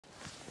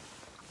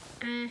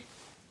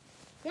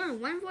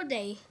One more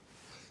day.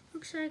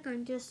 Looks like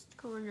I'm just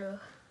going to,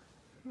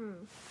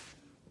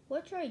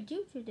 what should I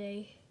do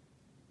today?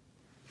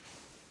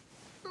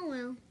 Oh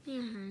well, yeah,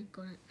 I'm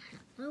gonna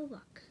have a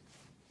look.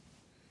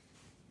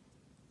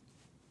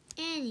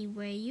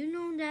 Anyway, you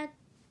know that,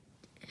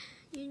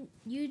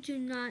 you do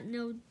not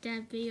know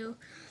that video,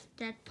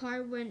 that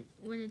part when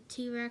the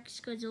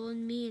T-Rex, Godzilla,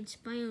 and me and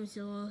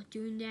Spinosaurus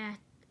doing that.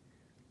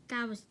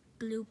 That was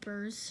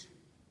bloopers.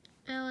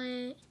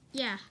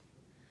 Yeah.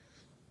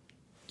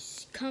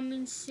 It's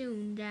coming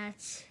soon.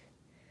 That's.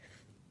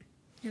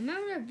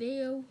 Remember that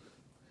video?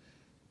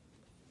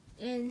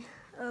 And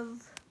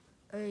of.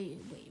 Wait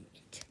a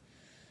minute.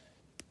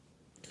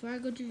 Before I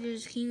go to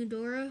this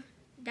Gidora,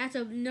 that's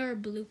another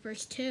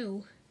bloopers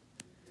too.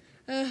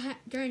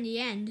 During the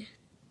end.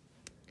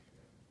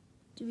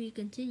 To be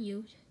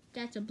continued.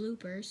 That's a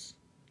bloopers.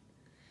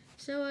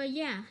 So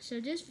yeah,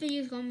 so this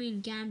video is gonna be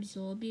in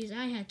Godzilla because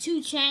I had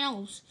 2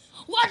 channels.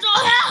 What the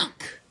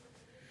heck?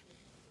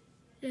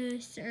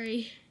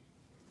 Sorry.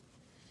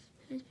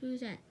 Let's do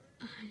that.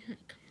 Oh, I'm not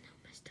coming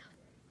out my stuff.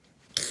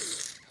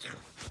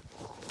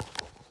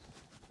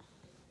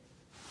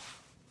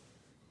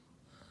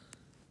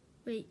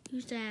 Wait,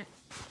 who's that?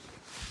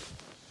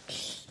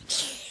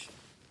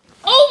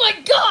 Oh my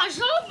gosh!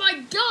 Oh my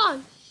gosh!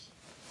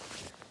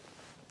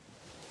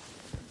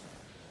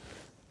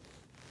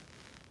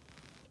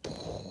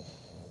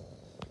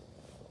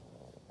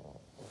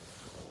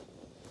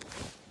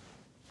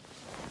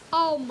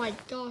 Oh my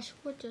gosh,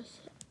 what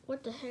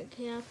the heck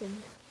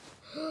happened?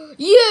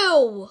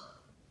 You!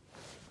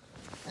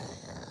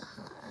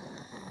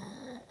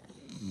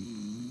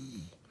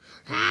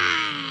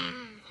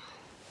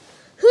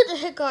 Who the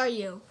heck are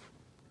you?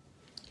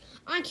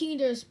 I'm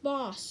Gidora's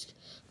boss,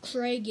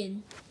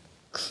 Kragan.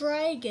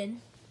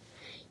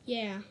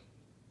 Yeah.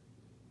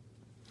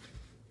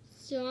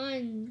 So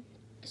I'm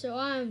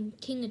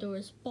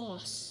Gidora's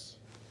boss.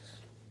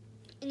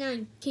 And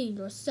I'm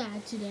Gidora's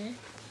sad today.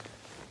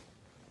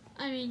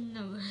 I mean,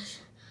 no.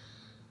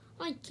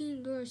 I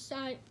can go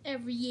outside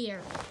every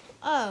year.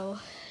 Oh,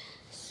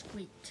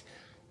 sweet.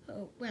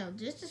 Oh, well,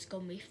 this is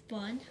gonna be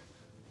fun.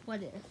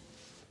 What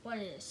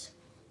is?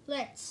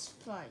 Let's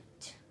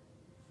fight.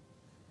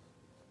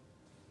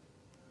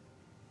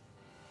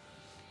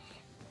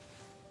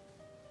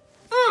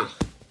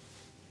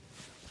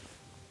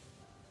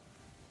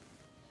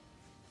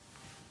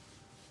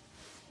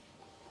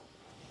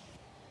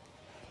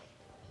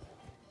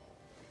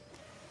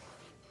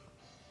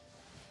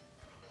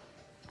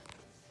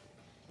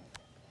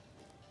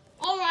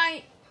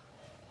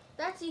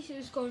 Let's see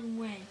who's going to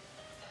win.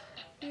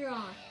 You're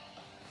on.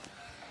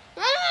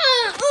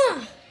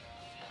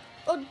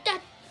 Oh,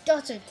 that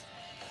doesn't.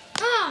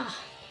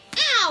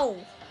 Ow!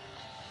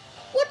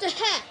 What the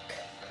heck?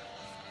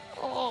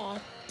 Oh,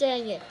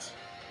 dang it.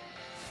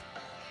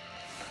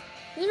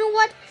 You know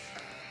what?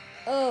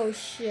 Oh,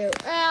 shoot.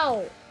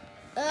 Ow.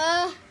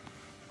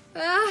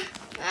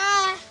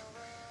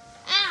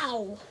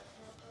 Ow.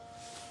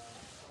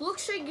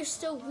 Looks like you're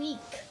still weak.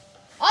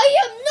 I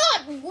am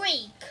not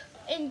weak.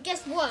 And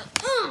guess what?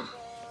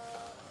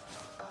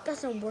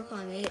 Doesn't work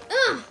on me.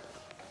 Ow!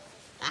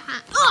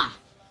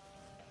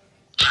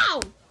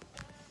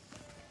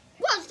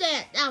 What's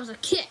that? That was a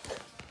kick.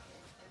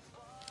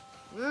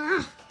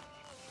 You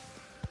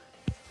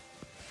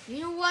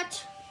know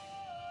what?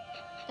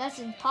 That's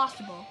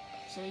impossible.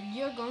 So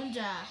you're going to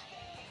die.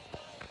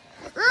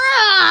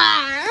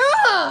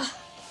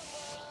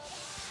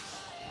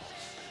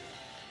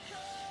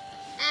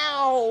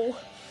 Ow!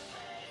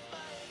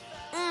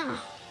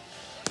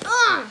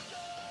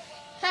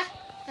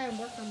 That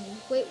work on me.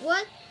 Wait,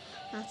 what?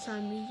 That's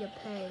on me to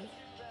pay.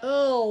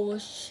 Oh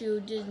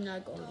shoot, this is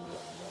not going to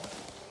work.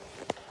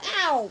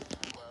 Ow!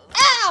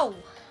 Ow!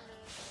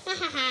 Ha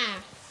ha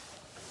ha!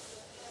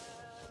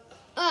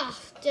 Ah,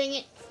 dang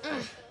it!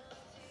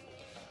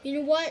 You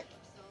know what?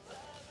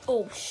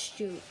 Oh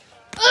shoot!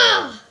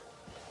 Ah!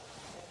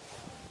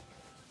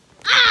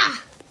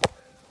 Ah!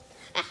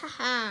 Ha ha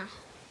ha!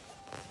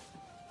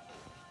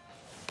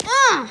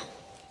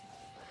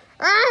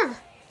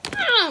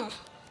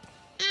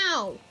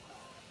 Ow!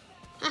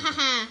 Ha ha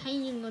ha! How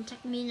you gonna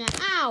attack me now?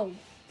 Ow!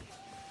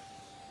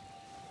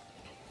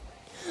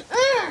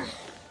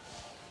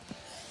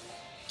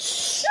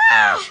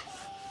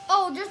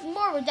 Oh, there's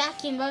more where that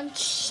came from.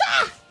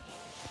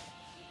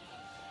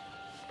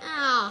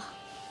 Ow!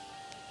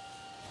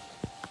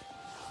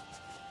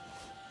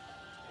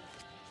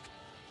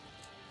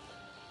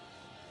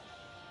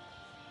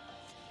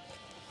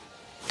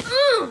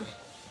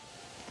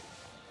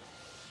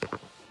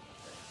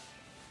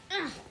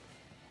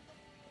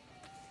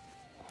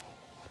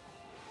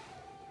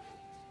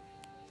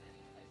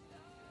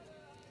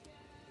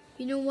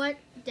 You know what?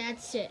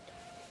 That's it.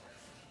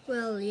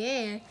 Well,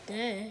 yeah,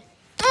 duh.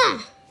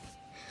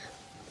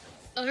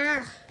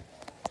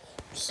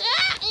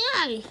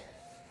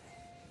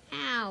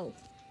 Ow.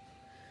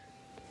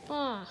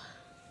 Oh.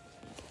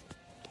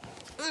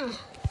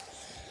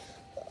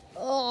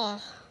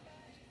 Oh.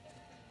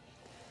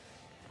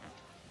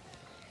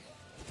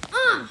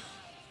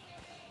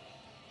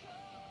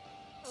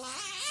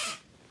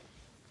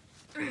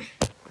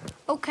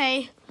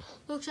 Okay,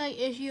 looks like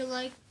if you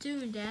like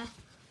doing that,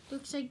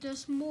 looks like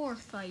there's more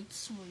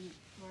fights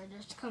where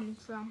that's coming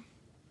from.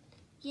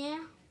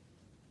 Yeah?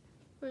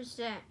 Where's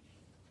that?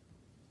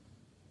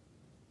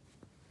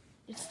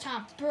 It's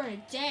time to burn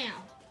it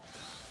down.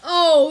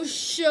 Oh,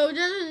 show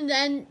doesn't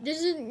end.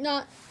 This is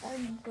not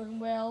going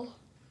well.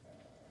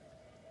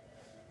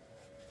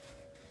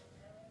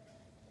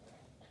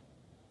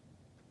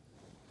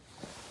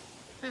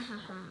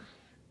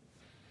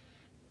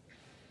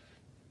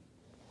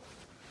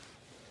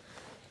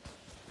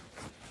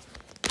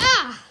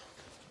 Ah!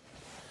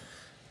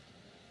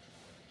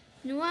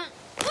 You know what?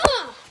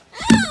 Ah!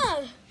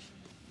 Ah!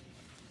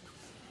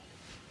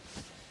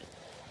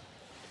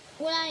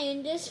 What I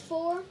in this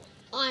form,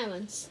 I am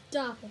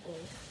unstoppable.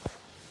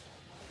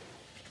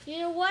 You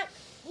know what?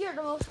 You're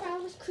the most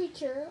powerless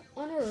creature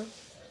on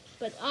Earth,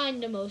 but I'm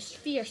the most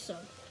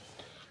fearsome.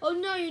 Oh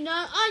no, you're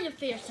not. I'm the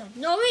fearsome.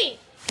 No, me.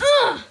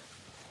 Ah!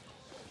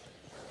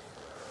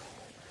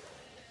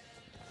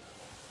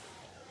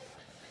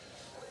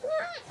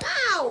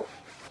 Ow!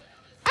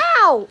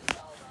 Ow!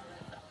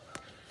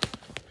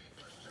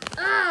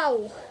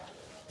 Ow!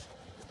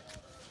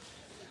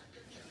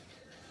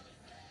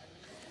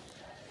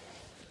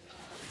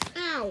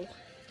 Ow!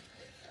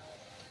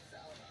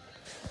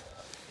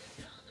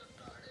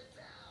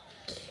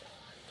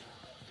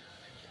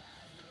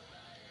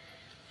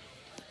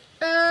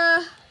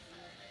 Ow!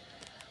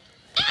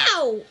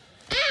 Ow!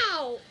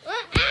 Ow!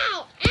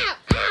 Ow!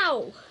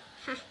 Ow!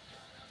 Ha.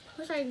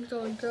 What's I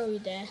going to throw you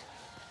there?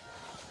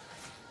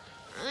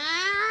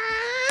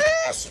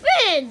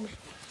 Spin!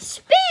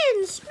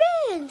 Spin!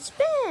 Spin!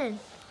 Spin!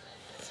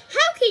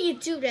 How can you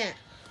do that?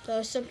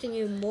 There's something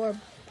even more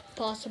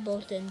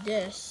possible than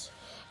this.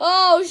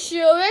 Oh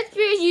shoot, that's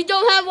because you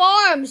don't have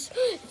arms!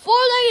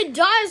 Four-legged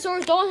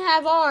dinosaurs don't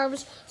have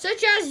arms,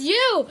 such as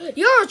you!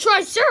 You're a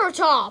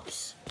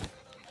triceratops!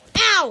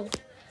 Ow!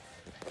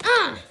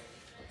 Ah!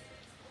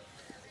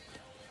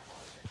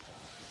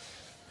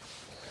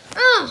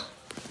 Ah!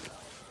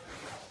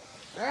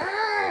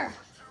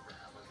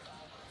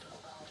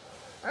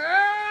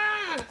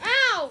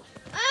 Ow!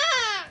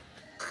 Ah!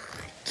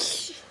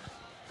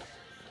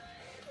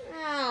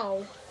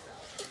 Ow!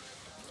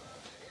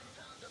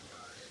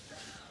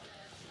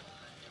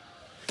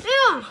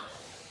 Yeah!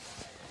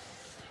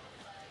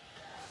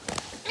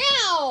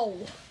 Ow!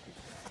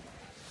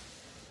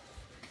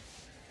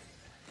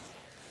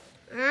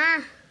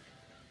 Ah!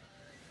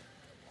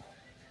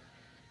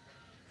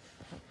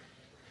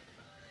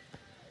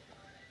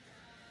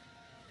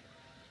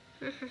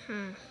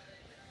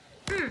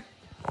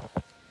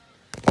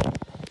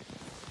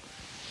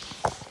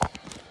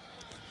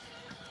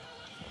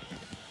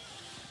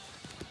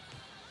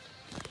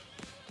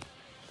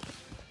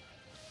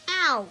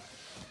 Ow!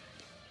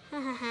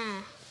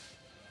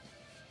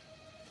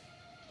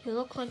 You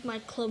look like my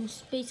clone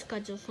Space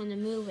Godzilla from the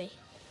movie.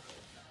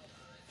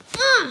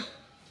 Ah!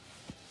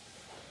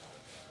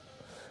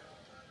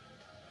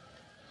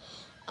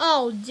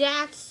 Oh,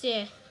 that's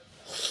it.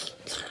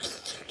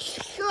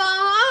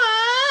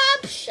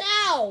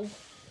 Ow!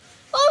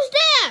 What was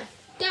that?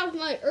 That was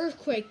my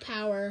earthquake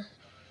power.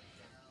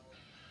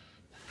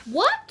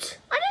 What?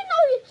 I didn't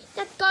know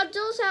that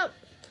Godzilla's have...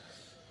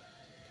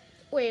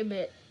 Wait a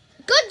minute.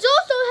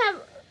 Godzilla don't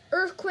have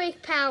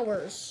earthquake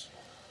powers.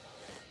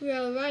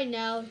 Well, right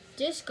now,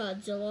 this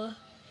Godzilla,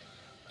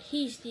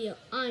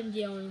 I'm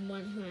the only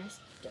one who has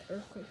the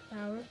earthquake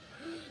power.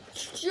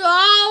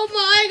 Oh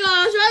my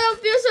gosh, I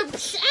don't feel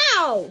so...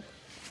 Ow!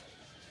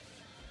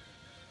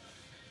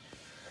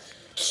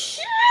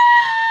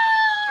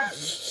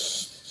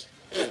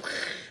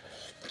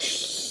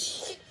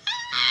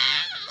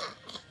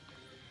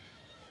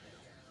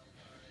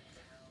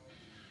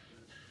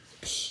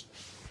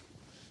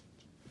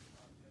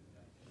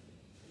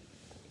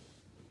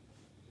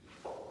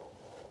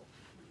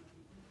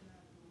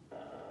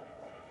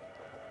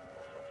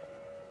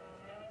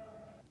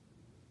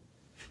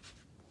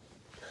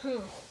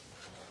 Huh.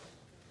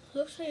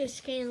 Looks like it's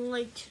getting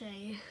late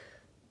today.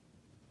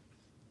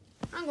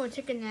 I'm going to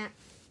take a nap.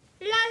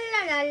 La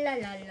la la la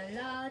la la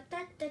la da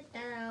da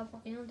da.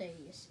 Walking all day,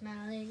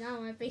 smiling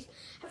on my face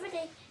every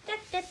day. Da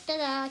da da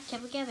da.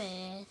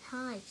 Kevin,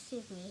 hi,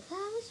 excuse me. Da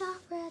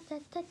da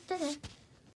da da.